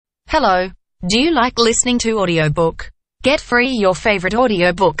Hello. Do you like listening to audiobook? Get free your favorite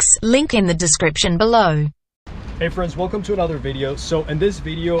audiobooks, link in the description below. Hey friends, welcome to another video. So in this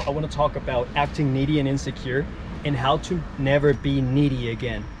video, I want to talk about acting needy and insecure and how to never be needy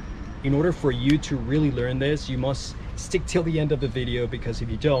again. In order for you to really learn this, you must stick till the end of the video, because if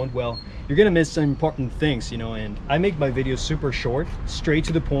you don't, well, you're gonna miss some important things, and I make my videos super short, straight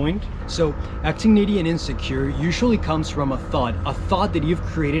to the point. So acting needy and insecure usually comes from a thought that you've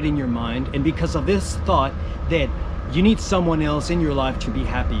created in your mind, and because of this thought that you need someone else in your life to be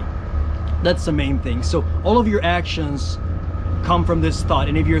happy. That's the main thing. So all of your actions come from this thought,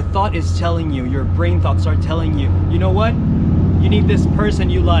 and if your thought is telling you, your brain thoughts are telling you, you know what, you need this person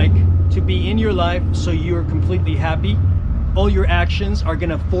you like to be in your life so you're completely happy, all your actions are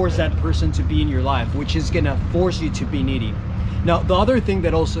gonna force that person to be in your life, which is gonna force you to be needy. Now, the other thing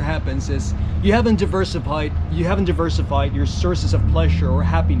that also happens is you haven't diversified your sources of pleasure or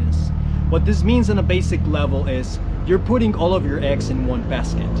happiness. What this means on a basic level is you're putting all of your eggs in one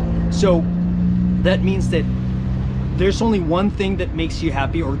basket. So that means that there's only one thing that makes you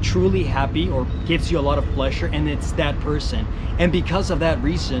happy or truly happy or gives you a lot of pleasure, and it's that person. And because of that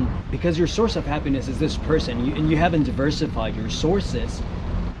reason, because your source of happiness is this person, and you haven't diversified your sources,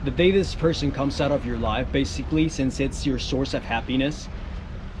 the day this person comes out of your life, basically, since it's your source of happiness,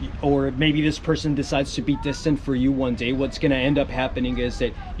 or maybe this person decides to be distant for you one day, what's going to end up happening is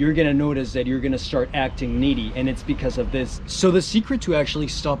that you're going to notice that you're going to start acting needy, and it's because of this. So the secret to actually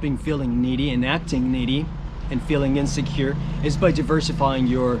stopping feeling needy and acting needy and feeling insecure is by diversifying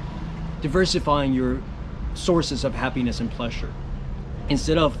your sources of happiness and pleasure.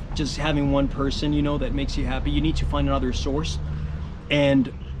 Instead of just having one person that makes you happy, you need to find another source,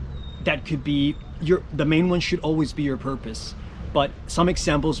 and that could be the main one should always be your purpose. But some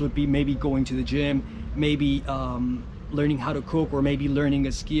examples would be maybe going to the gym, maybe learning how to cook, or maybe learning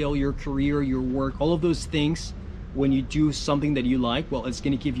a skill, your career, your work, all of those things. When you do something that you like, well, it's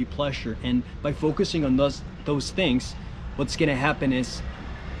going to give you pleasure. And by focusing on those things, what's going to happen is,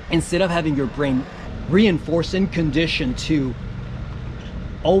 instead of having your brain reinforced and conditioned to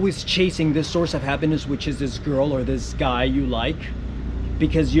always chasing this source of happiness, which is this girl or this guy you like,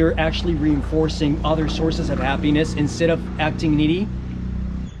 because you're actually reinforcing other sources of happiness instead of acting needy,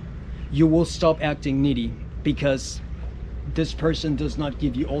 you will stop acting needy, because this person does not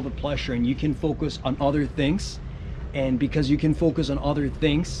give you all the pleasure, and you can focus on other things. And because you can focus on other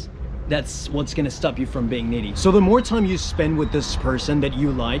things, that's what's going to stop you from being needy. So the more time you spend with this person that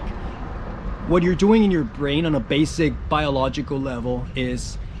you like, what you're doing in your brain on a basic biological level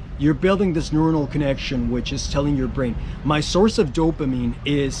is you're building this neuronal connection, which is telling your brain, my source of dopamine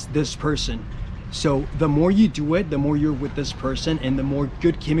is this person. So the more you do it, the more you're with this person, and the more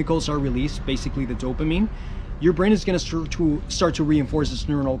good chemicals are released, basically the dopamine, your brain is going to start to reinforce this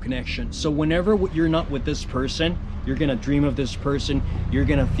neuronal connection. So whenever you're not with this person, you're going to dream of this person, you're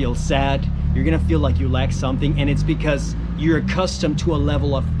going to feel sad, you're going to feel like you lack something, and it's because you're accustomed to a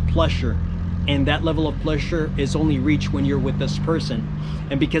level of pleasure, and that level of pleasure is only reached when you're with this person.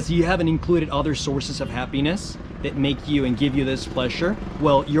 And because you haven't included other sources of happiness that make you and give you this pleasure,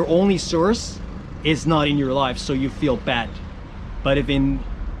 well, your only source is not in your life, so you feel bad. But if in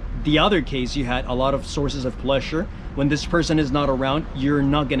the other case you had a lot of sources of pleasure, when this person is not around, you're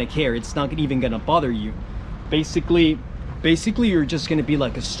not gonna care. It's not even gonna bother you. Basically you're just gonna be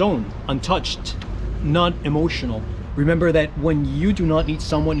like a stone, untouched, not emotional. Remember that when you do not need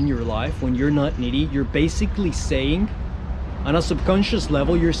someone in your life, when you're not needy, you're basically saying, on a subconscious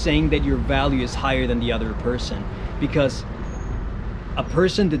level, you're saying that your value is higher than the other person, because a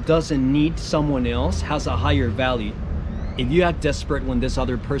person that doesn't need someone else has a higher value. If you act desperate when this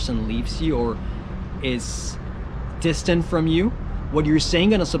other person leaves you or is distant from you, what you're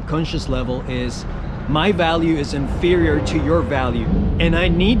saying on a subconscious level is, my value is inferior to your value, and I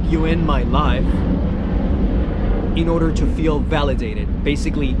need you in my life in order to feel validated.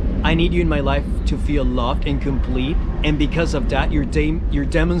 Basically, I need you in my life to feel loved and complete, and because of that, you're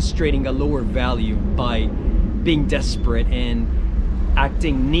demonstrating a lower value by being desperate and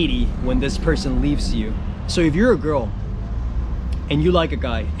acting needy when this person leaves you. So if you're a girl and you like a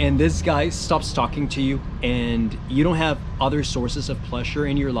guy, and this guy stops talking to you, and you don't have other sources of pleasure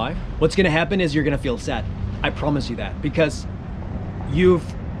in your life, what's gonna happen is you're gonna feel sad. I promise you that, because you've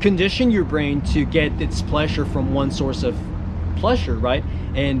conditioned your brain to get its pleasure from one source of pleasure, right?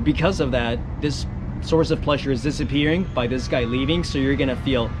 And because of that, this source of pleasure is disappearing by this guy leaving, so you're gonna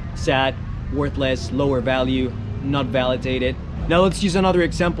feel sad, worthless, lower value, not validated. Now let's use another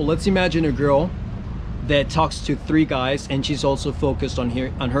example. Let's imagine a girl that talks to 3 guys, and she's also focused on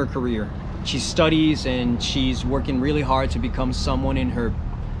her career. She studies and she's working really hard to become someone in her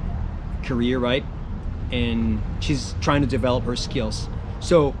career, right? And she's trying to develop her skills.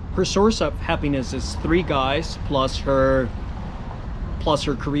 So her source of happiness is 3 guys plus her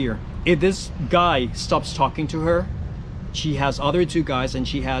career. If this guy stops talking to her, she has other 2 guys, and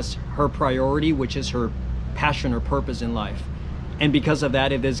she has her priority, which is her passion or purpose in life. And because of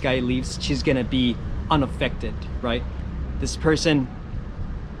that, if this guy leaves, she's gonna be unaffected, right? This person,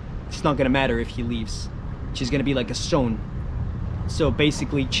 it's not gonna matter if he leaves. She's gonna be like a stone. So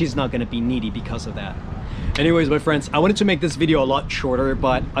basically, she's not gonna be needy because of that. Anyways, my friends, I wanted to make this video a lot shorter,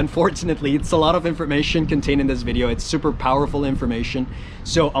 but unfortunately, it's a lot of information contained in this video. It's super powerful information.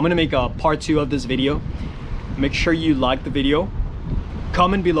 So I'm gonna make a part 2 of this video. Make sure you like the video,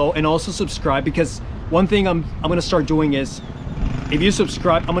 comment below, and also subscribe, because one thing I'm gonna start doing is, if you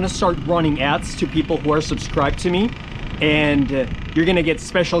subscribe, I'm gonna start running ads to people who are subscribed to me, and you're gonna get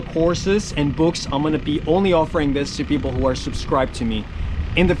special courses and books. I'm gonna be only offering this to people who are subscribed to me.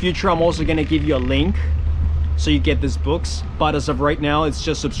 In the future, I'm also gonna give you a link so you get these books, but as of right now, it's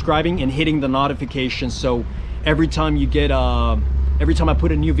just subscribing and hitting the notification, so every time you get every time I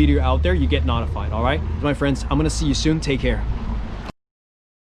put a new video out there, you get notified. All right, my friends, I'm gonna see you soon. Take care.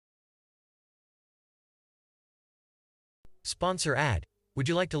 Sponsor ad. Would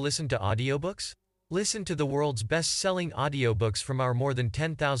you like to listen to audiobooks? Listen to the world's best-selling audiobooks from our more than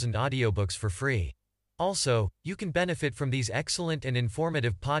 10,000 audiobooks for free. Also, you can benefit from these excellent and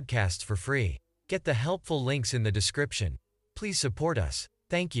informative podcasts for free. Get the helpful links in the description. Please support us.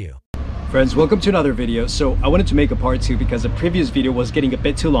 Thank you. Friends, welcome to another video. So I wanted to make a part 2 because the previous video was getting a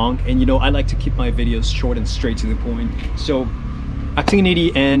bit too long, and you know, I like to keep my videos short and straight to the point. So acting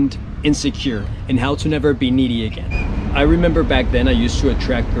needy and insecure, and how to never be needy again. I remember back then I used to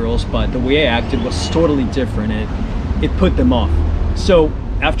attract girls, but the way I acted was totally different, and it put them off. So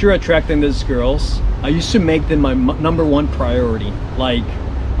after attracting these girls, I used to make them my #1 priority. Like,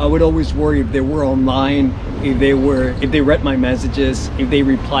 I would always worry if they were online, if they read my messages, if they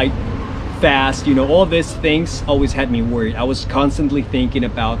replied fast, you know, all these things always had me worried. I was constantly thinking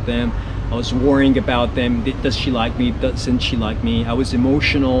about them. I was worrying about them. Does she like me? Doesn't she like me? I was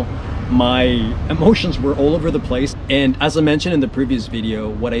emotional. My emotions were all over the place. And as I mentioned in the previous video,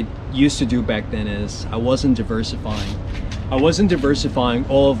 what I used to do back then is I wasn't diversifying. I wasn't diversifying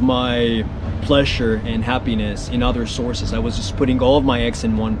all of my pleasure and happiness in other sources. I was just putting all of my eggs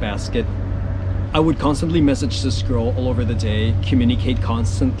in one basket. I would constantly message this girl all over the day, communicate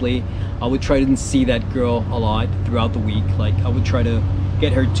constantly. I would try to see that girl a lot throughout the week. Like, I would try to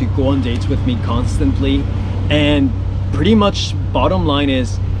get her to go on dates with me constantly. And pretty much bottom line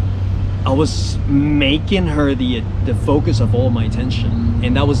is, I was making her the focus of all my attention.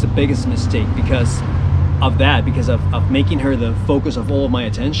 And that was the biggest mistake because of that, because of making her the focus of all of my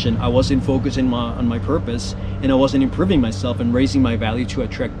attention. I wasn't focusing on my purpose, and I wasn't improving myself and raising my value to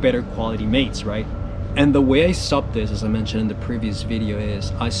attract better quality mates, right? And the way I stopped this, as I mentioned in the previous video,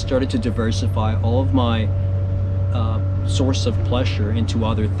 is I started to diversify all of my source of pleasure into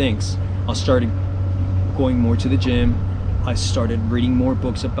other things. I started going more to the gym. I started reading more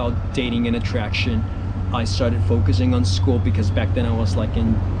books about dating and attraction. I started focusing on school because back then I was like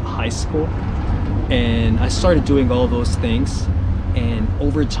in high school. And I started doing all those things, and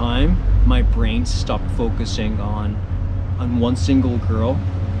over time my brain stopped focusing on one single girl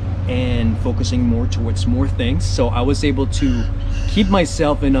and focusing more towards more things. So I was able to keep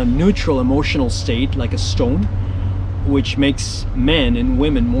myself in a neutral emotional state, like a stone, which makes men and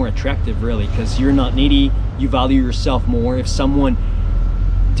women more attractive, really, because you're not needy. You value yourself more. If someone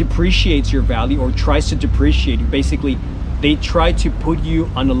depreciates your value or tries to depreciate you, basically they try to put you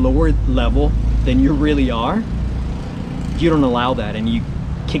on a lower level than you really are, you don't allow that, and you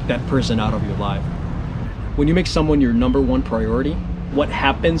kick that person out of your life. When you make someone your #1 priority, what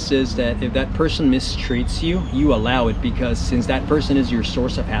happens is that if that person mistreats you, you allow it, because since that person is your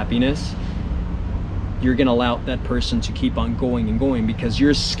source of happiness, you're gonna allow that person to keep on going and going because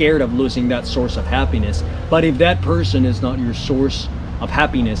you're scared of losing that source of happiness. But if that person is not your source of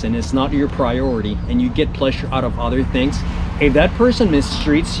happiness and it's not your priority, and you get pleasure out of other things, if that person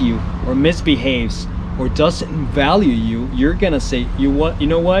mistreats you or misbehaves or doesn't value you, you're gonna say, you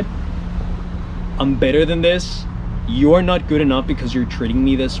know what, I'm better than this. You're not good enough because you're treating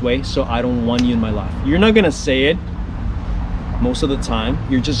me this way, so I don't want you in my life. You're not gonna say it most of the time.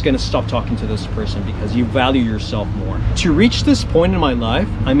 You're just gonna stop talking to this person because you value yourself more. To reach this point in my life,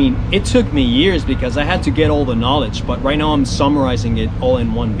 I mean, it took me years because I had to get all the knowledge, but right now I'm summarizing it all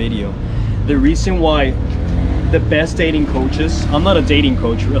in one video. The reason why the best dating coaches, I'm not a dating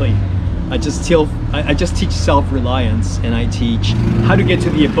coach really, I just teach self-reliance, and I teach how to get to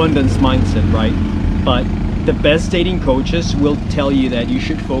the abundance mindset, right? But The best dating coaches will tell you that you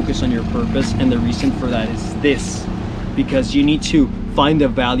should focus on your purpose, and the reason for that is this: because you need to find the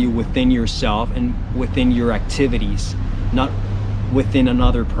value within yourself and within your activities, not within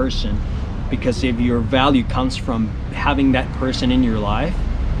another person. Because if your value comes from having that person in your life,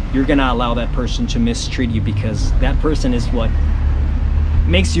 you're gonna allow that person to mistreat you, because that person is what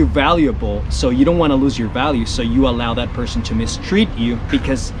makes you valuable. So you don't want to lose your value, so you allow that person to mistreat you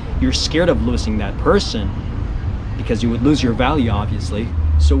because you're scared of losing that person, because you would lose your value, obviously.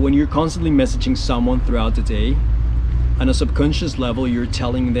 So when you're constantly messaging someone throughout the day, on a subconscious level, you're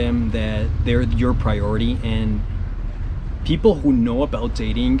telling them that they're your priority. And people who know about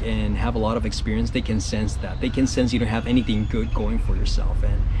dating and have a lot of experience, they can sense that. They can sense you don't have anything good going for yourself,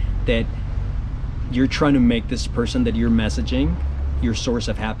 and that you're trying to make this person that you're messaging your source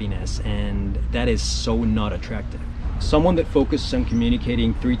of happiness, and that is so not attractive. Someone that focuses on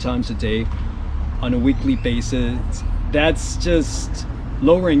communicating 3 times a day on a weekly basis, that's just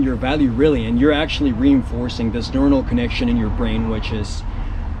lowering your value, really, and you're actually reinforcing this neuronal connection in your brain, which is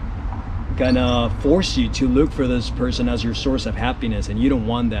gonna force you to look for this person as your source of happiness, and you don't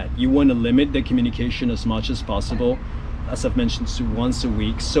want that. You want to limit the communication as much as possible, as I've mentioned, to once a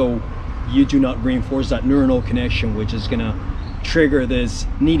week, so you do not reinforce that neuronal connection, which is gonna trigger this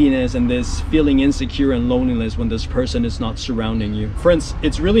neediness and this feeling insecure and loneliness when this person is not surrounding you. Friends,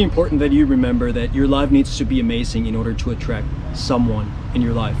 it's really important that you remember that your life needs to be amazing in order to attract someone in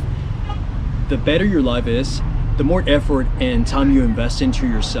your life. The better your life is, the more effort and time you invest into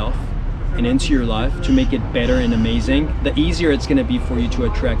yourself and into your life to make it better and amazing, the easier it's going to be for you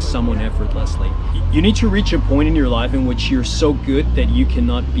to attract someone effortlessly. You need to reach a point in your life in which you're so good that you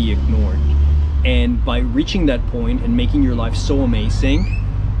cannot be ignored. And by reaching that point and making your life so amazing,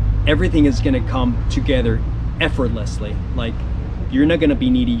 everything is going to come together effortlessly. Like, you're not going to be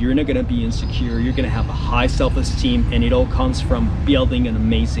needy, you're not going to be insecure, you're going to have a high self-esteem, and it all comes from building an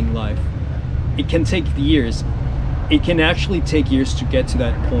amazing life. It can take years. It can actually take years to get to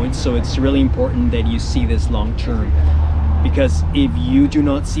that point, so it's really important that you see this long term. Because if you do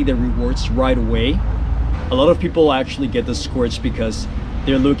not see the rewards right away, a lot of people actually get discouraged because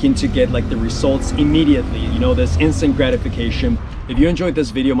they're looking to get like the results immediately, you know, this instant gratification. If you enjoyed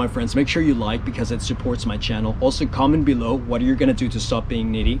this video, my friends, make sure you like, because it supports my channel. Also, comment below what you're gonna do to stop being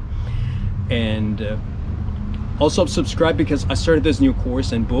needy, and also subscribe, because I started this new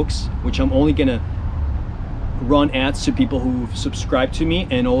course and books, which I'm only gonna run ads to people who subscribe to me,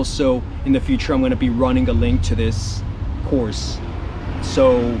 and also in the future I'm going to be running a link to this course.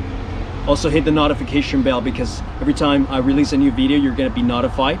 So also hit the notification bell, because every time I release a new video, you're going to be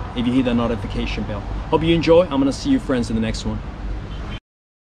notified if you hit the notification bell. Hope you enjoy. I'm going to see you friends in the next one.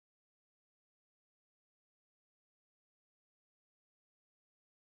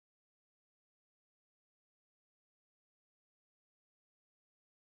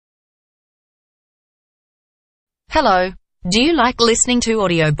 Hello. Do you like listening to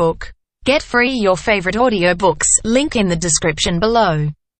audiobook? Get free your favorite audiobooks, link in the description below.